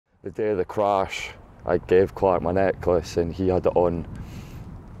The day of the crash, I gave Clark my necklace and he had it on.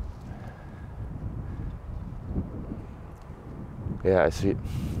 Yeah, it's sweet.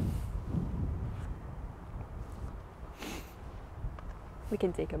 We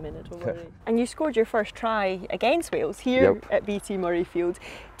can take a minute, don't worry. And you scored your first try against Wales here at BT Murrayfield.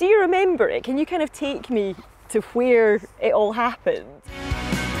 Do you remember it? Can you kind of take me to where it all happened?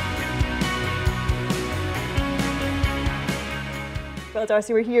 Well,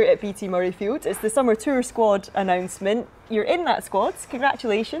 Darcy, we're here at BT Murrayfield. It's the summer tour squad announcement. You're in that squad.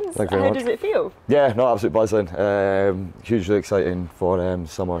 Congratulations. Thank you very much. How does it feel? Yeah, no, absolutely buzzing. Hugely exciting for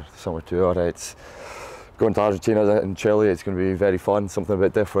summer tour. It's going to Argentina and Chile. It's going to be very fun, something a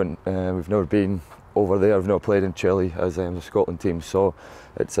bit different. We've never been over there. We've never played in Chile as the Scotland team, so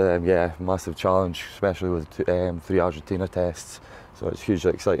it's yeah, massive challenge, especially with 3 Argentina tests. So it's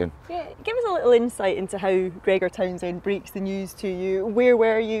hugely exciting. Yeah, give us a little insight into how Gregor Townsend breaks the news to you. Where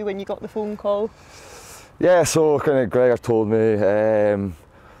were you when you got the phone call? Yeah, so kind of Gregor told me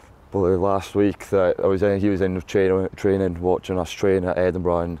probably last week that he was in training, watching us train at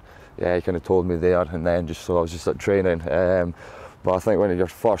Edinburgh, and yeah, he kind of told me there, and then I was just at training. But I think when it's your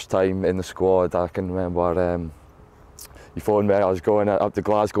first time in the squad, I can remember he phoned me. I was going up to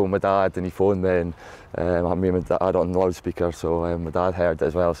Glasgow with my dad, and he phoned me, and I had me and my dad on the loudspeaker, so my dad heard it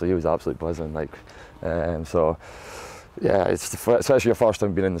as well, so he was absolutely buzzing. So yeah, it's especially your first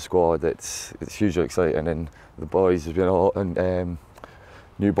time being in the squad. It's hugely exciting, and the boys have been a lot and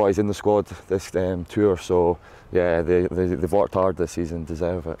new boys in the squad this tour, so yeah, they've worked hard this season,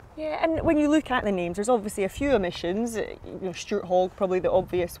 deserve it. Yeah, and when you look at the names, there's obviously a few omissions. You know, Stuart Hogg, probably the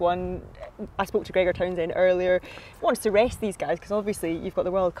obvious one. I spoke to Gregor Townsend earlier. He wants to rest these guys because obviously you've got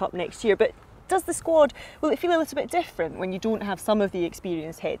the World Cup next year, but does the squad, will it feel a little bit different when you don't have some of the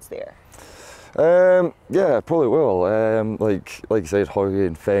experienced heads there? Yeah, probably will. Like you said, Hoggy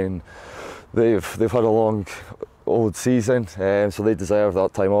and Fenn, they've had a long old season, so they deserve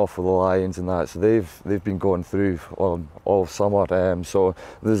that time off with the Lions and that. So they've been going through all summer, so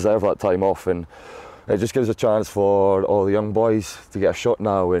they deserve that time off, and it just gives a chance for all the young boys to get a shot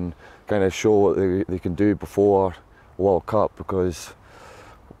now and kind of show what they can do before World Cup, because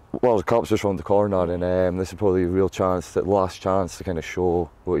World Cup's just around the corner, and this is probably a real chance, the last chance to kind of show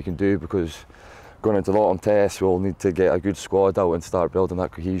what you can do, because going into the autumn test, we'll need to get a good squad out and start building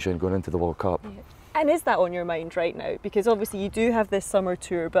that cohesion going into the World Cup. Yeah. And is that on your mind right now? Because obviously you do have this summer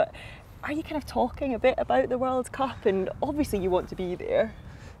tour, but are you kind of talking a bit about the World Cup? And obviously you want to be there.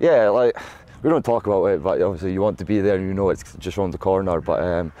 Yeah, like, we don't talk about it, but obviously you want to be there, and you know it's just around the corner.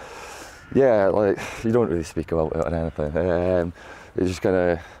 But yeah, like, you don't really speak about it or anything. You just kind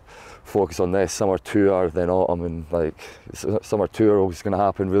of focus on this summer tour, then autumn, and like summer tour is going to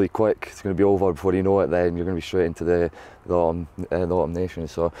happen really quick. It's going to be over before you know it. Then you're going to be straight into the autumn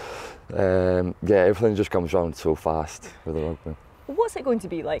nations. So yeah, everything just comes around so fast with the rugby. What's it going to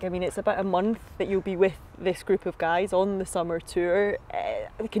be like? I mean, it's about a month that you'll be with this group of guys on the summer tour.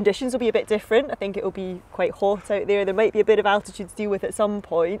 The conditions will be a bit different. I think it will be quite hot out there. There might be a bit of altitude to deal with at some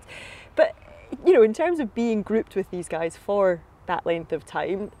point. But you know, in terms of being grouped with these guys for that length of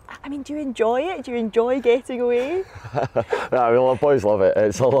time, I mean, do you enjoy it? Do you enjoy getting away? Yeah, I mean, the boys love it.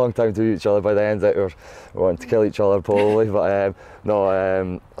 It's a long time to each other. By the end of it, we're wanting to kill each other probably. But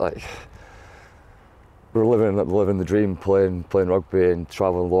no, like, we're living the dream, playing rugby and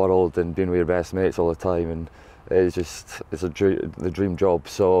travelling the world and being with your best mates all the time, and it's the dream job.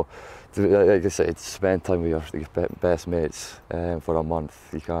 So, like I said, spend time with your best mates for a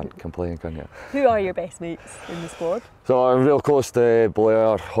month. You can't complain, can you? Who are your best mates in the squad? So I'm real close to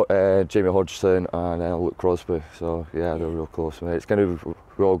Blair, Jamie Hodgson, and Luke Crosby. So yeah, they're real close mates. Kind of,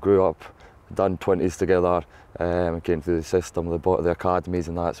 we all grew up, done 20s together, and came through the system, the academies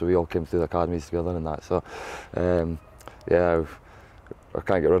and that. So we all came through the academies together and that. So yeah, I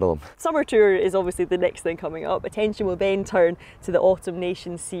can't get rid of them. Summer tour is obviously the next thing coming up. Attention will then turn to the Autumn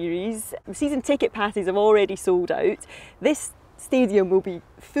Nations series. The season ticket passes have already sold out. This stadium will be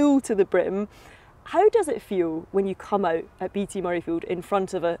full to the brim. How does it feel when you come out at BT Murrayfield in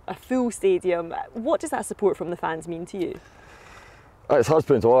front of a full stadium? What does that support from the fans mean to you? It's hard to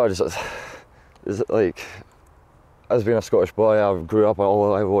put into words. It's like, as being a Scottish boy, I grew up,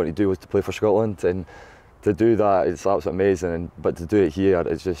 all I ever wanted to do was to play for Scotland, and to do that, it's absolutely amazing. But to do it here,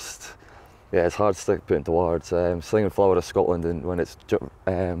 it's just, yeah, it's hard to put into words. Slinging Flower of Scotland, and when it's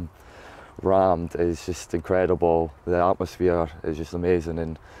rammed, is just incredible. The atmosphere is just amazing,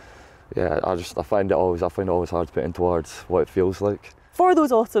 and yeah, I find it always hard to put into words what it feels like. For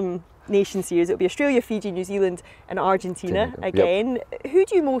those Autumn Nation series, it'll be Australia, Fiji, New Zealand, and Argentina again. Yep. Who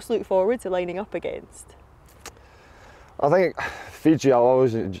do you most look forward to lining up against? I think Fiji, I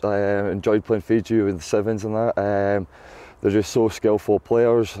always enjoyed playing Fiji with the sevens and that. They're just so skillful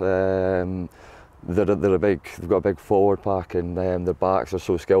players. They've got a big forward pack, and their backs are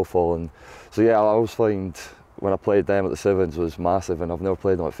so skillful. And so yeah, I always find when I played them at the sevens was massive, and I've never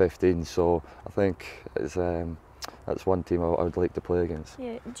played them at 15. So I think that's one team I would like to play against.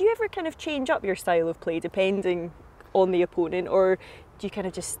 Yeah. Do you ever kind of change up your style of play depending on the opponent, or do you kind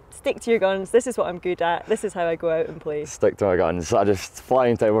of just stick to your guns? This is what I'm good at. This is how I go out and play. Stick to my guns. I just fly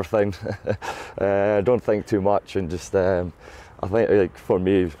into everything. Don't think too much, and just I think, like, for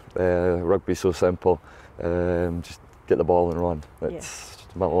me, rugby's so simple. Just get the ball and run. It's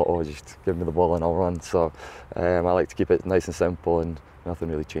my motto. Just give me the ball and I'll run. So I like to keep it nice and simple, and nothing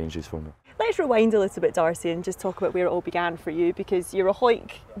really changes for me. Let's rewind a little bit, Darcy, and just talk about where it all began for you, because you're a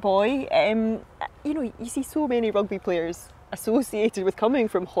Hawick boy. You know, you see so many rugby players associated with coming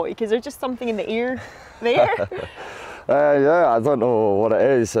from Hawick. Is there just something in the air there? Yeah, I don't know what it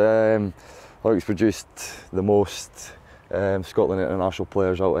is. Hawick's produced the most Scotland international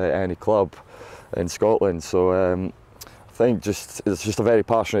players out of any club in Scotland, so I think it's just a very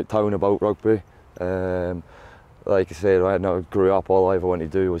passionate town about rugby. Like I said, when I grew up, all I ever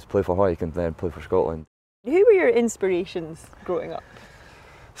wanted to do was play for Hawick and then play for Scotland. Who were your inspirations growing up?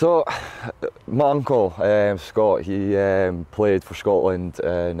 So, my uncle, Scott, he played for Scotland,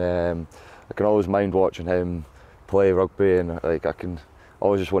 and I can always mind watching him play rugby, and like I can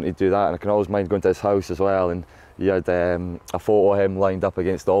always just want to do that, and I can always mind going to his house as well, and he had a photo of him lined up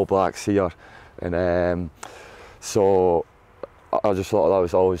against the All Blacks here, and so I just thought that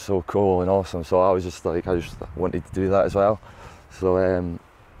was always so cool and awesome, so I just wanted to do that as well. So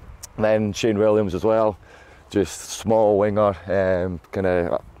then Shane Williams as well, just small winger, kind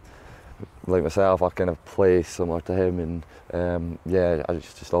of like myself, I kind of play similar to him, and yeah, I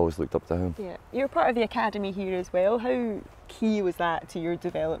just always looked up to him. Yeah, you're part of the academy here as well. How key was that to your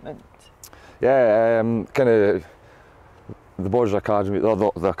development? Yeah, kind of the Borders Academy,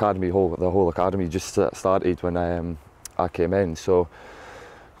 the academy, the whole academy just started when I came in, so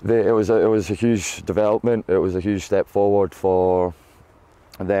it was a huge development. It was a huge step forward for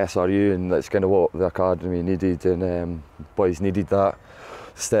the SRU, and that's kind of what the academy needed, and boys needed that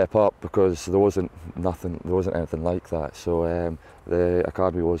step up, because there wasn't anything like that. So the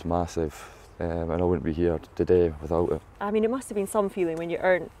academy was massive, and I wouldn't be here today without it. I mean, it must have been some feeling when you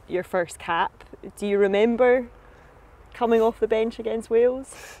earned your first cap. Do you remember coming off the bench against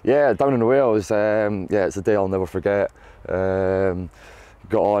Wales? Yeah, down in Wales, yeah, it's a day I'll never forget. Got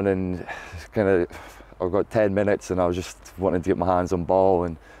on and I've got 10 minutes, and I was just wanting to get my hands on ball,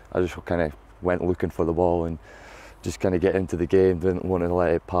 and I just kind of went looking for the ball and just kind of get into the game, didn't want to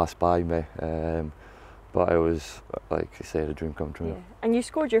let it pass by me. But it was, like I said, a dream come true. Yeah. And you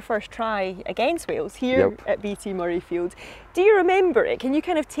scored your first try against Wales here at BT Murrayfield. Do you remember it? Can you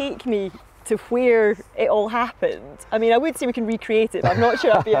kind of take me to where it all happened? I mean, I would say we can recreate it, but I'm not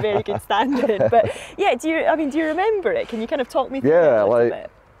sure I'd be a very good stand-in. But yeah, do you remember it? Can you kind of talk me through it a little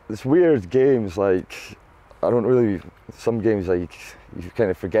bit? It's weird games, like I don't really, some games like you kind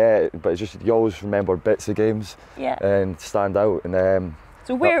of forget, but it's just you always remember bits of games and stand out. And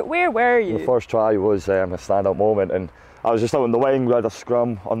so where were you? The first try was a standout moment, and I was just out in the wing. We had a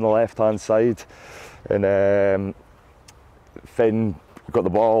scrum on the left hand side, and Finn got the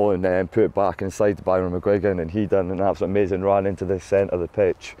ball and put it back inside to Byron McGuigan, and he done an absolute amazing run into the centre of the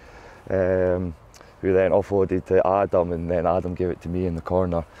pitch, who then offloaded to Adam, and then Adam gave it to me in the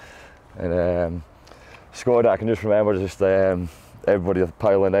corner, and scored it. I can just remember just everybody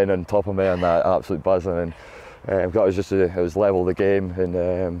piling in on top of me and that absolute buzzing, and it was level the game,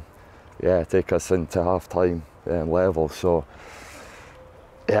 and yeah, take us into half time level. So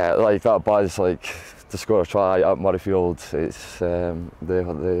yeah, like that buzz, like to score a try at Murrayfield, it's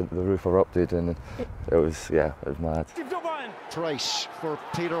the roof erupted, and it was mad. Trace for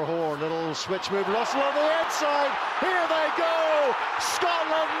Peter Horn, little switch move, Russell on the inside, here they go,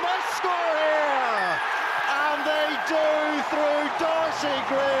 Scotland must score here, and they do through Darcy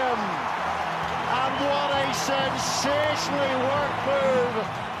Graham, and what a sensationally worked move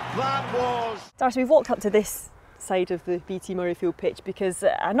that was. Darcy, we've walked up to this side of the BT Murrayfield pitch because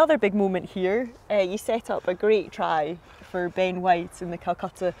another big moment here, you set up a great try for Ben White in the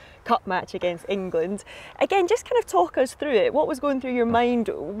Calcutta Cup match against England. Again, just kind of talk us through it. What was going through your mind?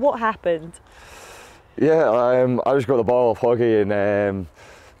 What happened? Yeah, I just got the ball off Hoggy and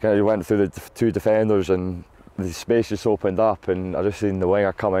kind of went through the two defenders, and the space just opened up, and I just seen the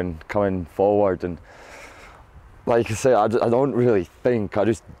winger coming forward, and like I say, I don't really think, I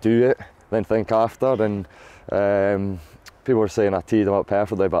just do it, then think after, and people were saying I teed him up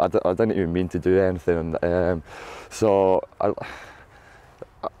perfectly, but I didn't even mean to do anything. So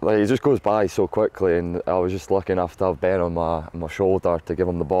like, it just goes by so quickly, and I was just lucky enough to have Ben on my shoulder to give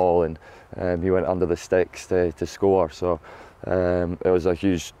him the ball, and he went under the sticks to score. So it was a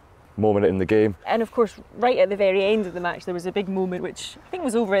huge moment in the game. And of course, right at the very end of the match, there was a big moment which I think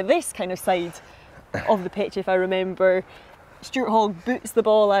was over at this kind of side of the pitch, if I remember. Stuart Hogg boots the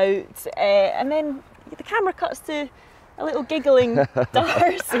ball out, and then the camera cuts to a little giggling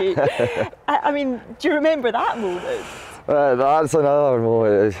Darcy. I mean, do you remember that moment? That's another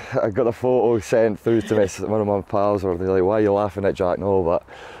moment. I got a photo sent through to me. One of my pals were like, "Why are you laughing at Jack?" No, but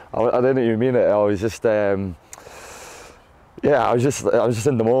I didn't even mean it. I was just, yeah, I was just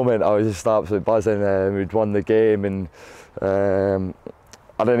in the moment. I was just absolutely buzzing. We'd won the game, and I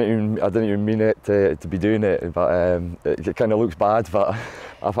didn't even mean it to be doing it. But it kind of looks bad. But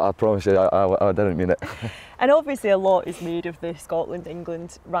I promise you, I didn't mean it. And obviously, a lot is made of the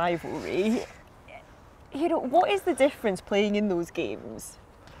Scotland-England rivalry. You know, what is the difference playing in those games?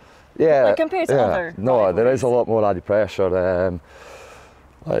 Yeah, like compared to other rivalries? There is a lot more added pressure.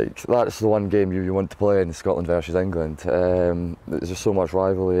 Like, that's the one game you want to play in, Scotland versus England. There's just so much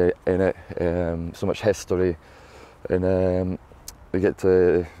rivalry in it, so much history, and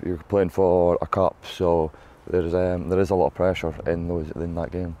you're playing for a cup, so there is a lot of pressure in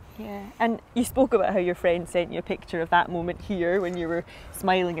that game. Yeah, and you spoke about how your friend sent you a picture of that moment here when you were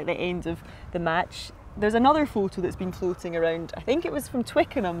smiling at the end of the match. There's another photo that's been floating around, I think it was from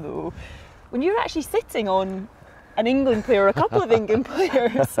Twickenham though, when you were actually sitting on an England player, or a couple of England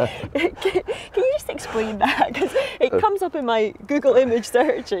players. Can you just explain that? Because it comes up in my Google image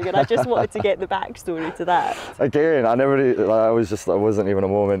searching, and I just wanted to get the backstory to that. Again, I wasn't even a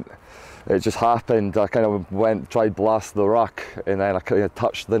moment. It just happened. I kind of tried blast the ruck, and then I kind of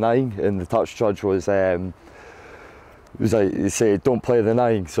touched the 9, and the touch judge was like, he said, "Don't play the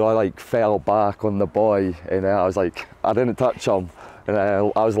 9." So I like fell back on the boy, and I was like, I didn't touch him, and I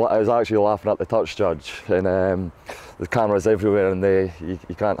was actually laughing at the touch judge. And the cameras everywhere, and you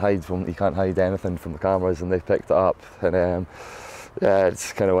can't hide anything from the cameras, and they picked it up, and yeah,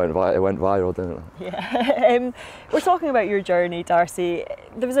 it's kind of went viral, didn't it? Yeah. We're talking about your journey, Darcy.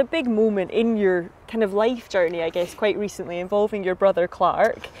 There was a big moment in your kind of life journey, I guess, quite recently, involving your brother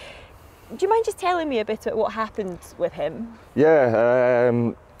Clark. Do you mind just telling me a bit about what happened with him?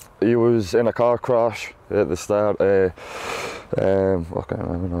 Yeah, he was in a car crash at the start. I can't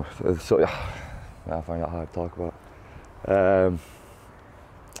remember now. So, I find that hard to talk about.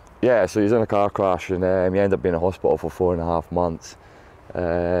 Yeah, so he was in a car crash, and he ended up being in hospital for 4.5 months.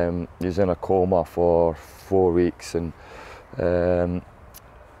 He was in a coma for 4 weeks, and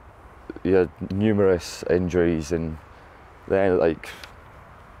he had numerous injuries, and then like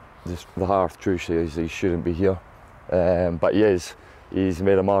the hard truth is he shouldn't be here, but he is. He's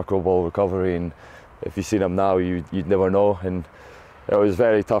made a remarkable recovery, and if you seen him now, you'd never know. And it was a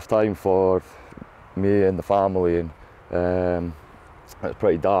very tough time for me and the family, and it was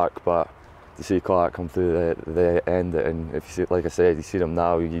pretty dark. But to see Clark come through the end, and if you see, like I said, you see him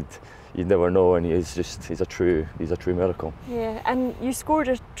now, you'd never know, and he's a true miracle. Yeah, and you scored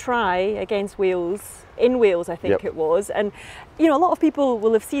a try against Wales, in Wales I think. Yep. It was, and you know, a lot of people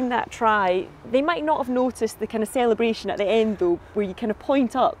will have seen that try. They might not have noticed the kind of celebration at the end though, where you kind of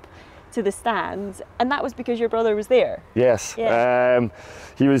point up to the stands, and that was because your brother was there. Yes, yeah.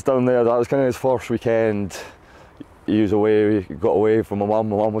 He was down there. That was kind of his first weekend. He was away, he got away from my mum.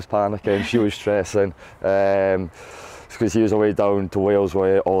 My mum was panicking, she was stressing. Because he was away down to Wales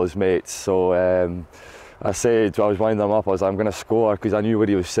with all his mates. So I said, I was winding him up, I was like, I'm going to score, because I knew where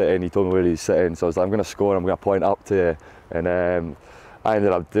he was sitting. He told me where he was sitting, so I was like, I'm going to score, I'm going to point up to you. And I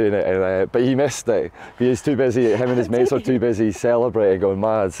ended up doing it, and, but he missed it. He was too busy, him and his mates were too busy celebrating, going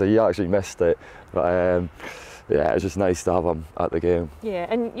mad, so he actually missed it. But yeah, it was just nice to have him at the game. Yeah,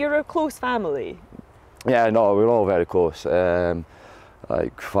 and you're a close family. Yeah, no, we're all very close.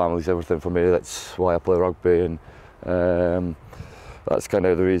 Like, family's everything for me. That's why I play rugby, and that's kind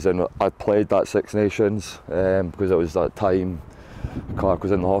of the reason I played that Six Nations, because it was that time Clark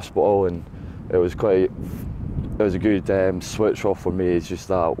was in the hospital, and it was a good switch off for me. It's just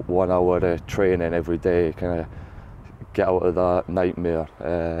that 1 hour of training every day, kind of get out of that nightmare.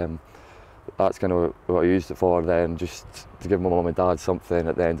 That's kind of what I used it for then, just to give my mum and dad something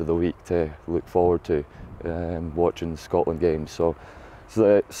at the end of the week to look forward to, watching Scotland games. So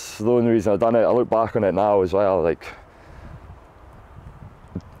that's the only reason I've done it. I look back on it now as well, like,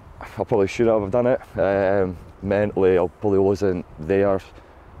 I probably should have done it. Mentally, I probably wasn't there.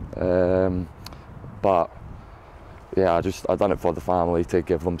 But yeah, I done it for the family, to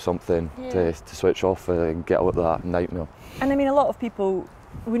give them something to switch off and get out of that nightmare. And I mean, a lot of people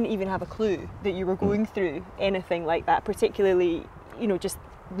wouldn't even have a clue that you were going through anything like that, particularly, you know, just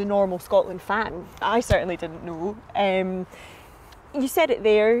the normal Scotland fan. I certainly didn't know. You said it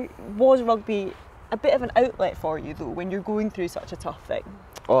there, was rugby a bit of an outlet for you though, when you're going through such a tough thing?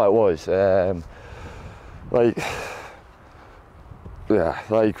 Oh, it was. We were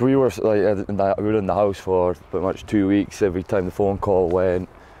in the house for pretty much 2 weeks. Every time the phone call went,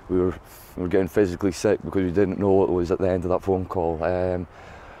 we were getting physically sick because we didn't know what was at the end of that phone call.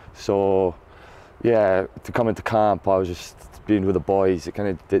 So yeah, to come into camp, I was just being with the boys.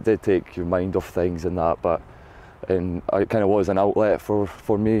 It did take your mind off things and that, and it kind of was an outlet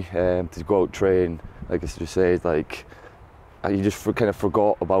for me to go out train. Like I just said, like you just kind of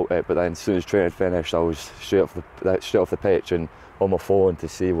forgot about it. But then as soon as training finished, I was straight off the pitch and on my phone to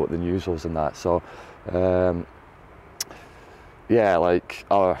see what the news was and that. So yeah, like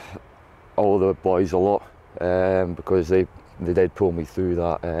I owe the boys a lot because they did pull me through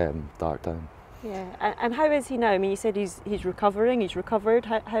that dark time. Yeah, and how is he now? I mean, you said he's recovering. He's recovered.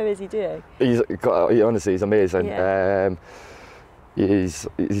 How is he doing? Honestly, he's amazing. Yeah. He's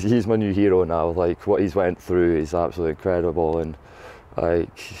my new hero now. Like what he's went through is absolutely incredible, and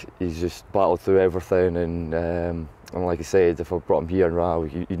like he's just battled through everything. And like I said, if I brought him here now,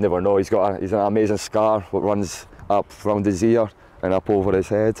 you'd never know. He's an amazing scar that runs up around his ear and up over his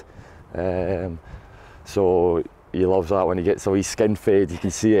head. So he loves that when he gets a wee skin fade. You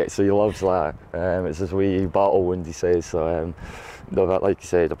can see it, so he loves that. It's this wee battle wound, he says. So like you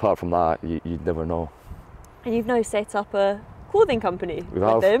said, apart from that, you'd never know. And you've now set up a clothing company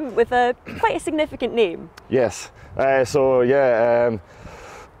with him, with quite a significant name. Yes. So yeah,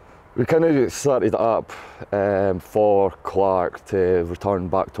 we kind of started it up for Clark to return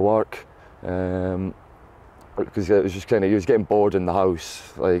back to work, because it was just he was getting bored in the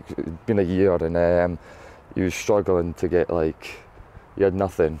house. Like it'd been a year, and he was struggling to get, like, he had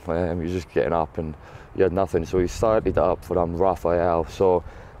nothing. He was just getting up and he had nothing. So we started it up for him, Raphael. So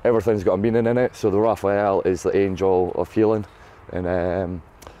everything's got a meaning in it. So the Raphael is the angel of healing. And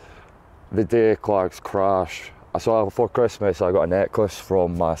the day Clark's crash, before Christmas, I got a necklace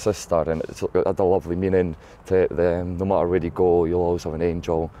from my sister, and it had a lovely meaning to them. No matter where you go, you'll always have an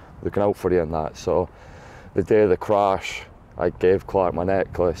angel looking out for you and that. So the day of the crash, I gave Clark my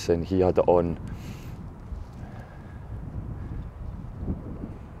necklace and he had it on.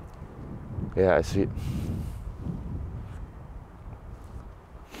 Yeah, it's sweet.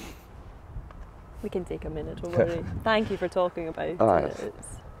 We can take a minute, don't worry. Thank you for talking about it.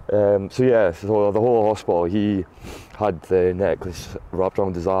 So yeah, so the whole hospital, he had the necklace wrapped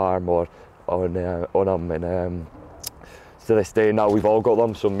around his arm or on him, and to this day now we've all got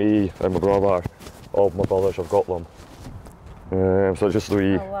them. So me and my brother, all of my brothers have got them. So it's just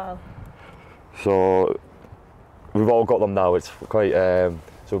we. Oh wow. So we've all got them now. It's quite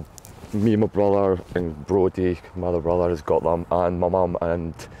so. Me and my brother and Brody, my other brother, has got them, and my mum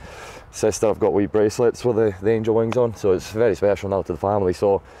and sister have got wee bracelets with the angel wings on, so it's very special now to the family.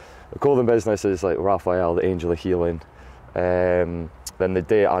 So the clothing business is like Raphael, the angel of healing. Then the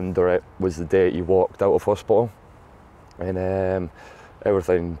day under it was the day he walked out of hospital, and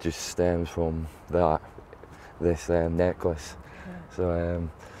everything just stems from this necklace. Yeah. So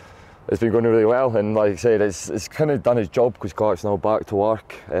it's been going really well, and like I said, it's kind of done his job because Clark's now back to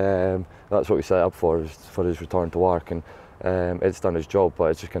work. That's what we set up for his return to work, and it's done his job, but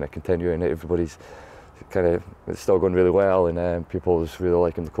it's just kind of continuing. Everybody's it's still going really well, and people's really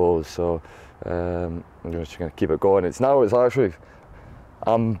liking the clothes. So I'm just going to keep it going. It's actually,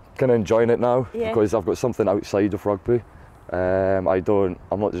 I'm kind of enjoying it now because I've got something outside of rugby. I'm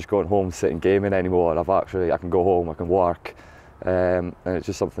not just going home sitting gaming anymore. I can go home, I can work. And it's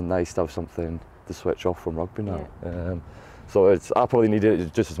just something nice to have something to switch off from rugby now. Yeah. So I probably needed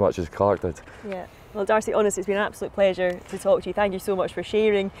it just as much as Clark did. Yeah. Well, Darcy, honestly, it's been an absolute pleasure to talk to you. Thank you so much for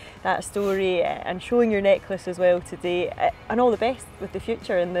sharing that story and showing your necklace as well today. And all the best with the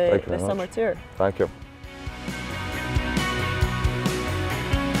future and the summer tour. Thank you.